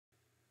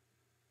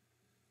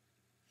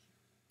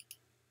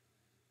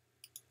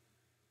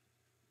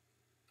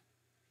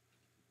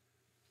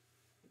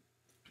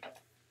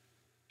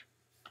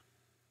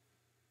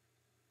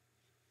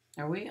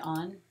Are we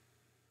on?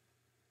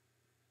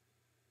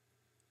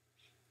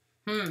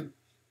 Can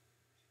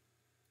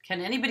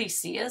anybody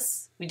see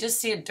us? We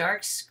just see a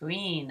dark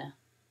screen.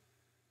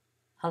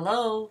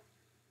 Hello?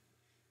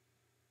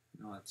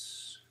 No,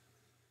 it's...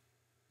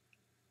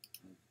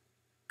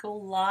 Go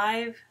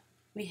live?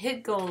 We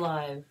hit go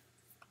live.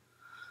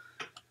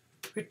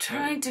 We're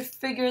trying to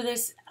figure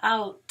this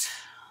out.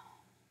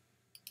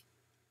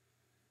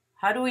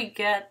 How do we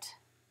get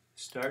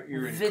Start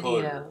your video?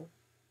 encoder.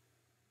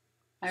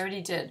 I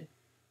already did.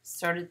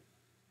 Started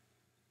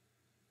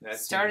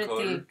That's the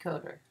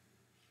encoder.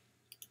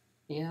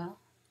 Yeah.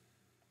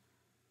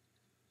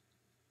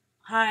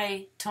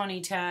 Hi,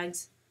 Tony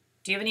Tags.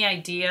 Do you have any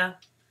idea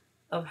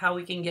of how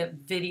we can get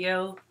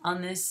video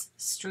on this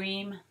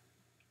stream?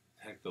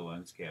 Heck the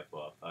lens cap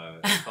off.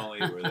 If only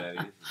it were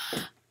that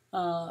easy.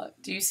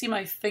 Do you see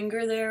my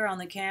finger there on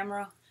the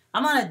camera?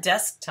 I'm on a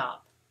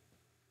desktop.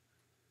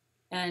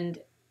 And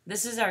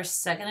this is our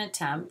second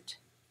attempt.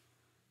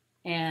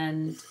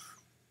 And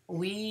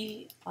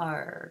we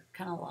are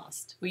kind of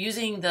lost. We're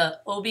using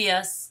the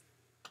OBS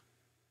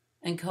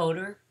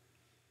encoder.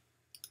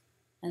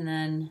 And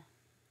then,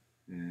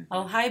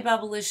 oh, hi,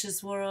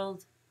 Bubblicious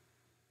World.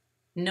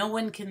 No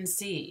one can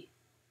see.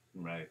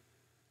 Right.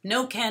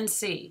 No can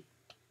see.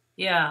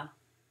 Yeah.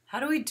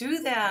 How do we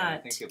do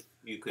that? I think if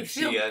you could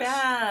feel see us,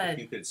 bad. if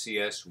you could see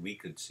us, we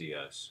could see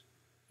us.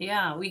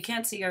 Yeah, we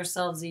can't see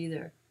ourselves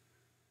either.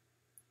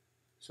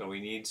 So we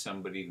need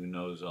somebody who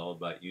knows all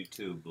about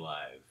YouTube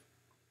Live.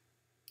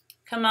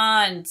 Come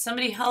on,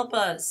 somebody help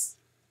us.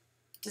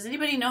 Does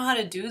anybody know how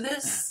to do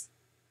this?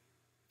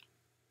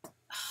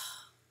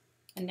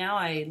 And now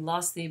I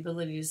lost the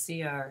ability to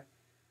see our...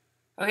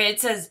 Okay,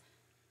 it says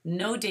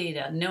no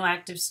data, no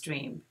active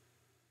stream.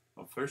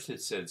 Well, first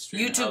it said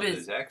stream YouTube health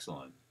is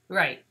excellent.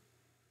 Right.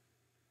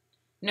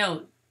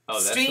 No, Oh,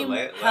 that's stream the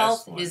last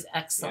health one. is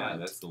excellent. Yeah,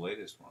 that's the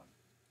latest one.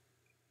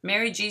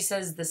 Mary G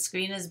says the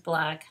screen is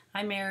black.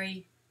 Hi,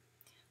 Mary.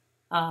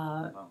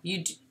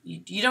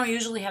 You don't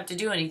usually have to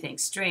do anything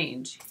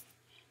strange.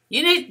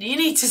 You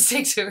need to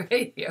stick to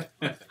radio.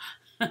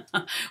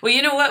 Well,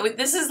 you know what?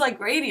 This is like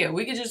radio.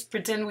 We could just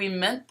pretend we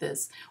meant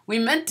this. We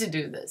meant to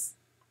do this.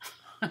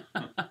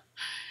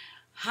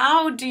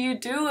 How do you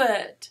do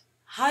it?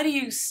 How do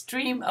you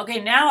stream?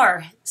 Okay, now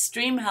our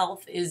stream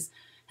health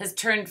has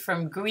turned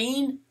from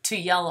green to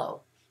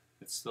yellow.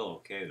 It's still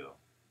okay though.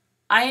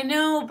 I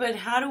know, but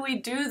how do we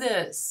do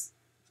this?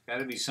 It's got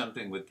to be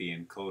something with the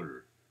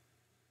encoder.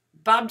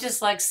 Bob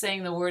just likes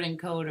saying the word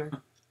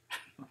encoder.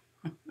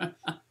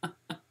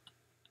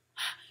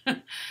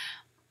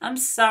 I'm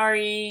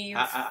sorry, you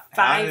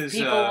five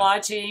people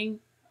watching.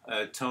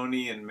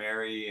 Tony and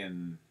Mary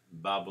and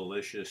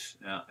Bobblicious.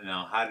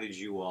 Now, how did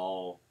you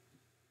all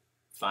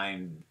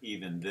find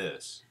even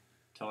this?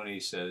 Tony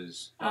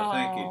says, "Oh,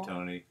 thank you,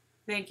 Tony."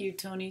 Thank you,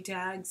 Tony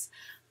Tags.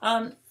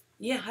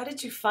 Yeah, how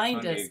did you find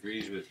us? Tony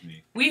agrees with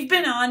me. We've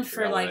been on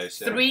for like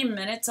 3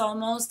 minutes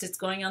almost. It's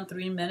going on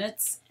 3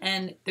 minutes,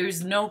 and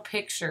there's no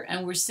picture.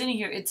 And we're sitting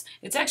here.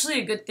 It's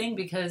actually a good thing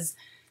because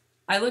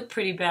I look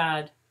pretty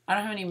bad. I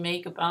don't have any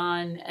makeup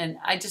on, and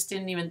I just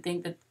didn't even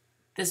think that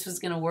this was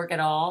going to work at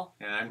all.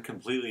 And I'm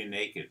completely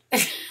naked.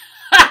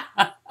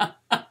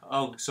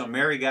 Oh, so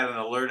Mary got an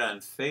alert on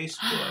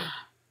Facebook,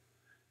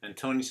 and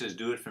Tony says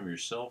do it from your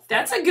cell phone.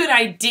 That's a good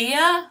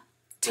idea.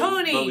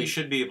 Tony! But we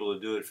should be able to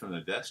do it from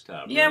the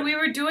desktop. Yeah, right? we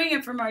were doing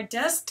it from our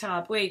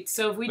desktop. Wait,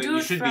 so if we do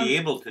it from... But you should be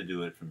able to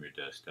do it from your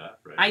desktop,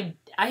 right?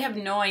 I have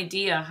no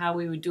idea how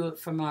we would do it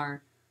from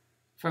our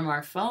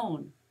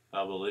phone.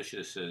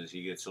 Bobblicious says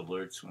he gets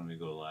alerts when we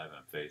go live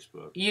on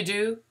Facebook. You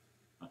do?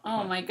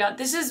 Oh my God,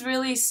 this is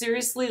really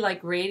seriously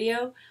like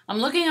radio? I'm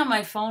looking on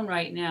my phone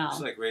right now. It's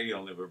like radio,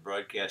 only we're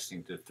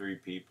broadcasting to 3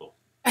 people.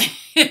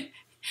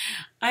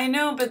 I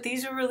know, but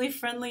these are really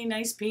friendly,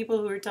 nice people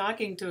who are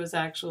talking to us,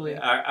 actually.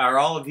 Are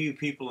all of you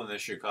people in the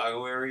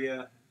Chicago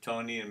area?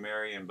 Tony and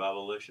Mary and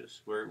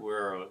Bobblicious? Where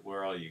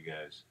are all you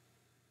guys?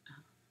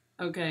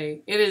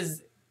 Okay, it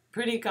is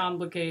pretty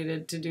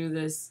complicated to do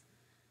this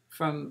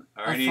from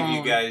Are any of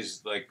you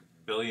guys like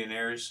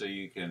billionaires so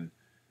you can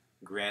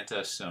grant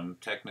us some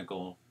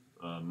technical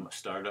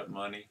startup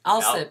money?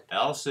 Alsip.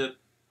 Alsip.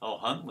 Oh,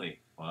 Huntley.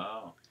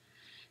 Wow.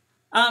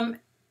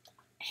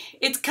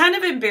 It's kind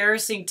of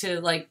embarrassing to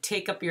like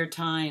take up your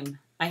time.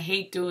 I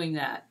hate doing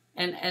that,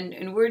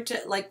 and we're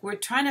we're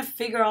trying to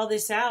figure all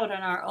this out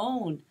on our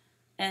own,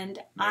 and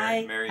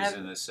Mary's have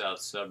in the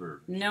south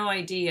suburbs. No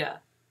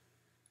idea.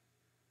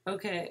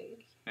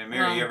 Okay. And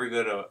Mary, you ever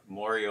go to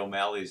Maury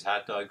O'Malley's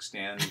hot dog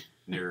stand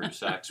near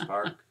Sox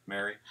Park,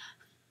 Mary?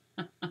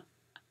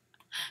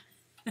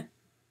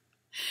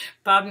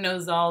 Bob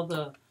knows all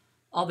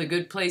the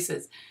good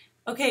places.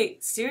 Okay,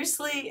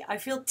 seriously, I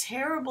feel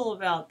terrible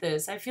about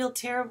this. I feel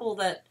terrible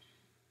that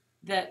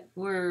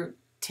we're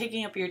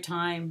taking up your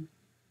time.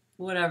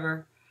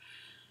 Whatever.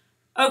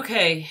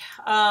 Okay,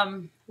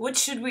 what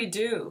should we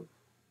do?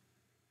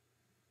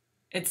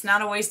 It's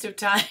not a waste of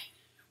time.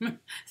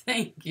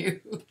 Thank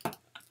you.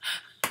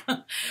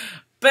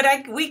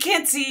 But we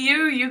can't see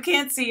you. You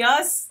can't see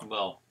us.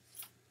 Well,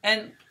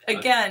 and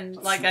again,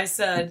 like I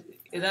said,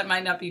 that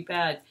might not be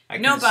bad. I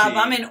No, can Bob, see-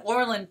 I'm in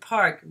Orland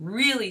Park,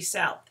 really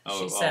south,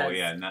 she says. Oh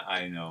yeah, no,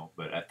 I know,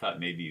 but I thought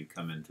maybe you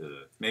come into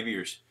the maybe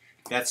you're.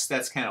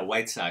 That's kind of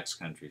White Sox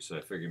country, so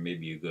I figured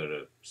maybe you go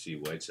to see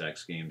White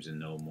Sox games and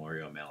know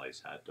Mario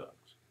O'Malley's hot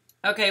dogs.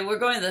 Okay, we're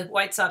going to the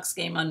White Sox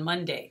game on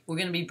Monday. We're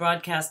going to be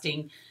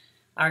broadcasting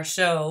our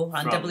show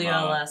on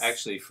WLS.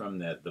 Actually, from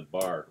the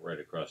bar right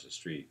across the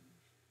street.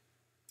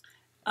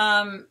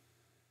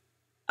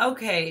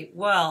 Okay,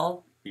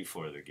 well.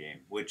 Before the game,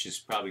 which is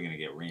probably going to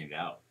get rained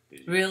out.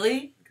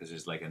 Really? Because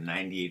there's like a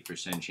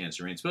 98% chance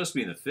of rain. It's supposed to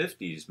be in the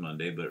 50s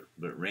Monday, but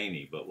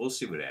rainy. But we'll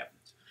see what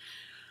happens.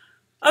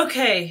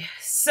 Okay,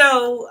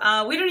 so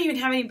we don't even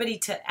have anybody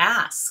to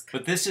ask.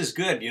 But this is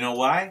good. You know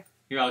why?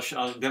 Here,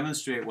 I'll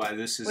demonstrate why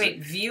this is.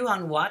 Wait, view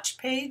on watch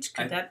page?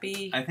 Could that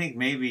be? I think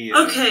maybe.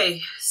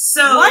 Okay,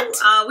 so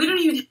what? We don't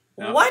even.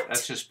 No, what?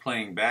 That's just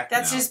playing back.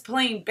 That's now. just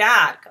playing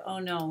back. Oh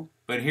no.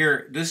 But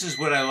here, this is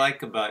what I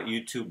like about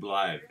YouTube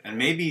Live, and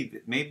maybe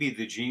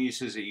the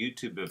geniuses at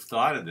YouTube have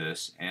thought of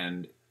this,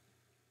 and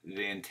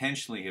they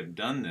intentionally have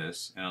done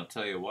this, and I'll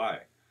tell you why.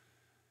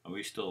 Are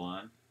we still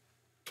on?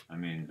 I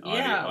mean,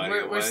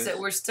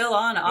 we're still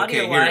on audio-wise.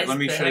 Okay, here, let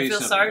me show you something. I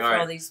feel sorry for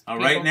all these people.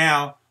 Right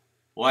now,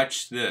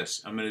 watch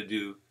this. I'm going to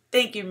do.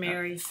 Thank you,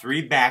 Mary.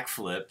 3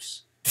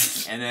 backflips,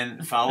 and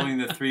then following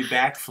the 3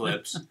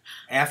 backflips,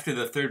 after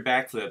the 3rd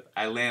backflip,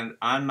 I land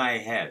on my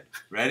head.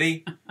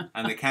 Ready?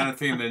 On the count of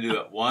 3, I'm going to do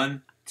it.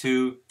 1,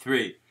 2,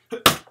 3.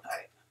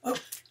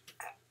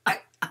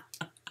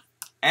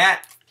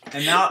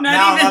 And now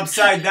I'm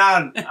upside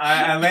down.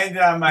 I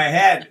landed on my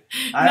head.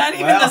 Not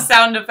even the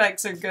sound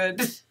effects are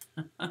good.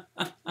 I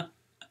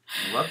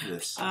love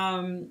this.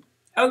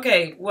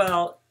 Okay,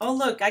 well, oh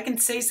look, I can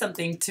say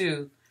something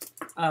too.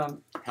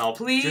 Help.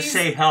 Please. Just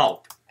say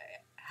help.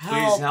 Help.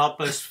 Please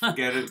help us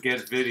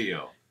get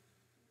video.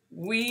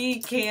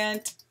 We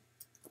can't.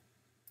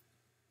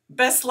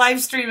 Best live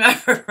stream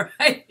ever,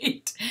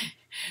 right?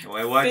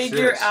 Well, watch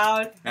Figure this.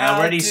 out I how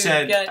already to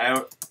said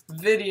get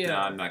video. No,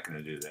 I'm not going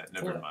to do that.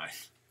 Never mind.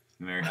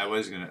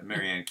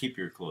 Marianne, keep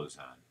your clothes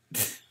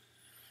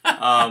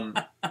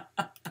on.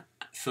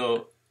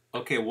 So,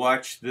 okay,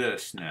 watch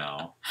this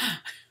now.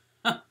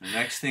 The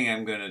next thing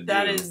I'm going to do.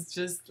 That is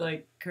just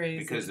like crazy.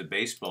 Because the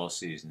baseball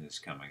season is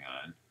coming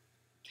on,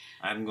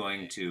 I'm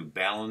going to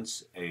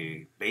balance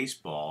a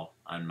baseball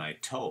on my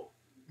toe.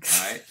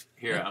 All right?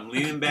 Here, I'm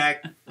leaning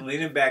back. I'm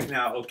leaning back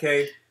now.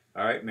 Okay.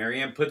 All right,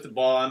 Marianne, put the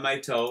ball on my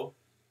toe.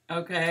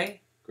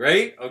 Okay.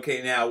 Great.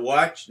 Okay, now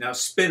watch. Now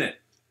spin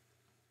it.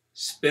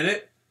 Spin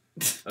it.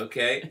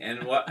 Okay, and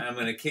I'm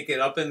going to kick it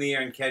up in the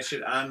air and catch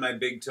it on my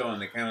big toe on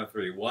the count of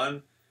 3.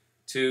 1,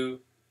 2,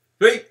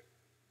 3.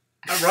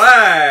 All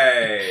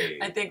right.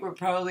 I think we're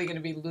probably going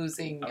to be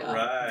losing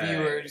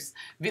right.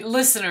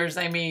 listeners.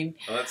 I mean.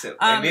 Well, that's it.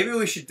 Hey, maybe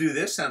we should do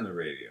this on the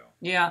radio.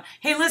 Yeah.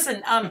 Hey,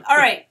 listen. All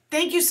right.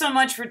 Thank you so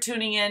much for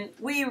tuning in.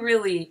 We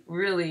really,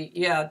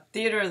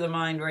 theater of the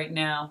mind right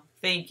now.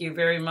 Thank you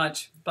very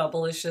much,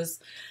 Bubblicious.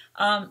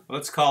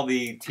 Let's call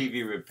the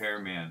TV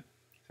repairman.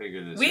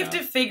 Figure this out. We have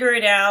to figure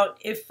it out.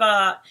 If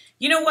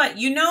you know what,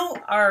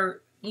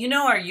 our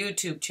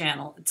YouTube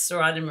channel. It's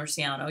Sirott and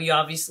Murciano.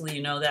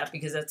 You know that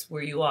because that's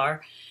where you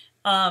are.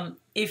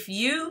 If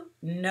you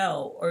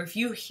know or if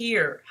you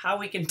hear how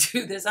we can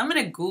do this, I'm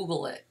going to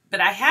Google it. But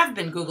I have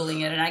been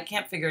Googling it and I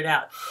can't figure it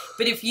out.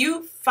 But if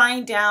you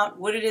find out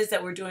what it is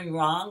that we're doing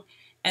wrong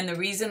and the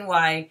reason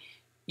why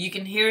you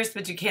can hear us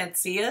but you can't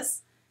see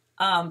us,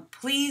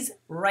 please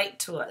write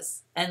to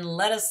us and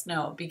let us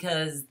know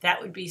because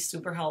that would be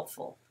super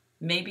helpful.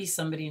 Maybe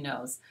somebody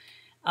knows.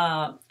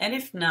 And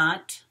if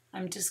not,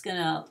 I'm just going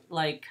to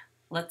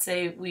let's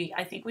say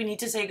I think we need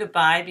to say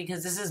goodbye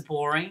because this is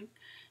boring.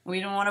 We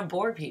don't want to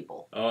bore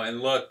people. Oh,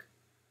 and look.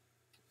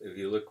 If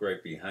you look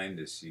right behind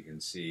us, you can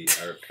see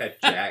our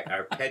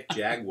pet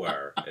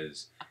jaguar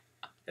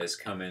has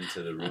come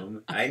into the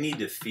room. I need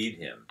to feed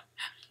him.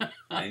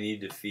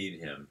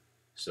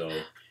 So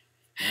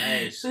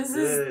nice. This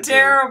is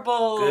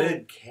terrible.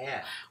 Good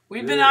cat.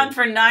 We've been on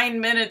for 9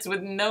 minutes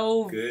with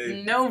no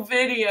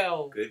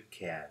video. Good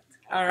cat.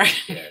 All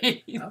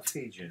right. I'll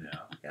feed you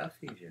now.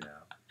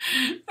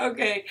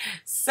 Okay.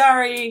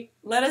 Sorry.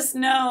 Let us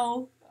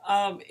know.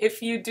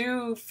 If you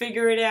do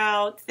figure it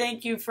out,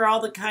 thank you for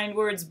all the kind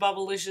words,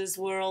 Bubblicious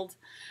World.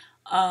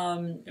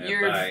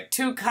 You're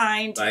too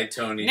kind. Bye,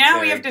 Tony.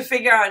 Now we have to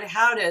figure out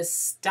how to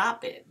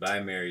stop it.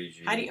 Bye, Mary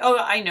G.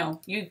 I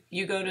know.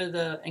 You go to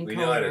the encoder. We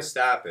know how to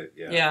stop it,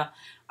 yeah. Yeah.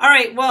 All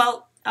right,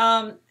 well,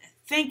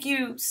 thank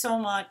you so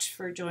much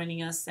for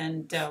joining us,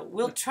 and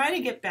we'll try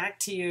to get back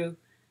to you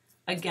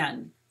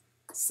again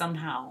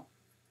somehow.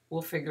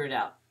 We'll figure it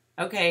out.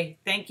 Okay,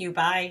 thank you.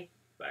 Bye.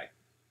 Bye.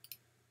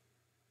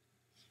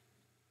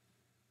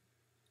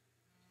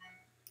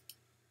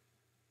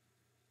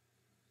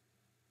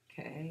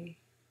 Okay.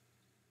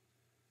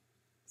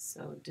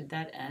 So did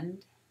that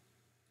end?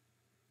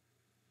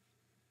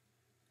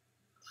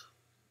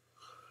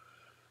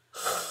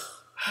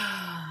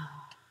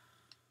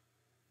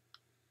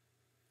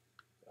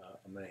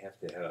 I'm going to have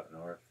to head up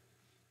north.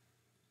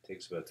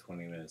 Takes about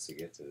 20 minutes to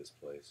get to this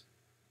place.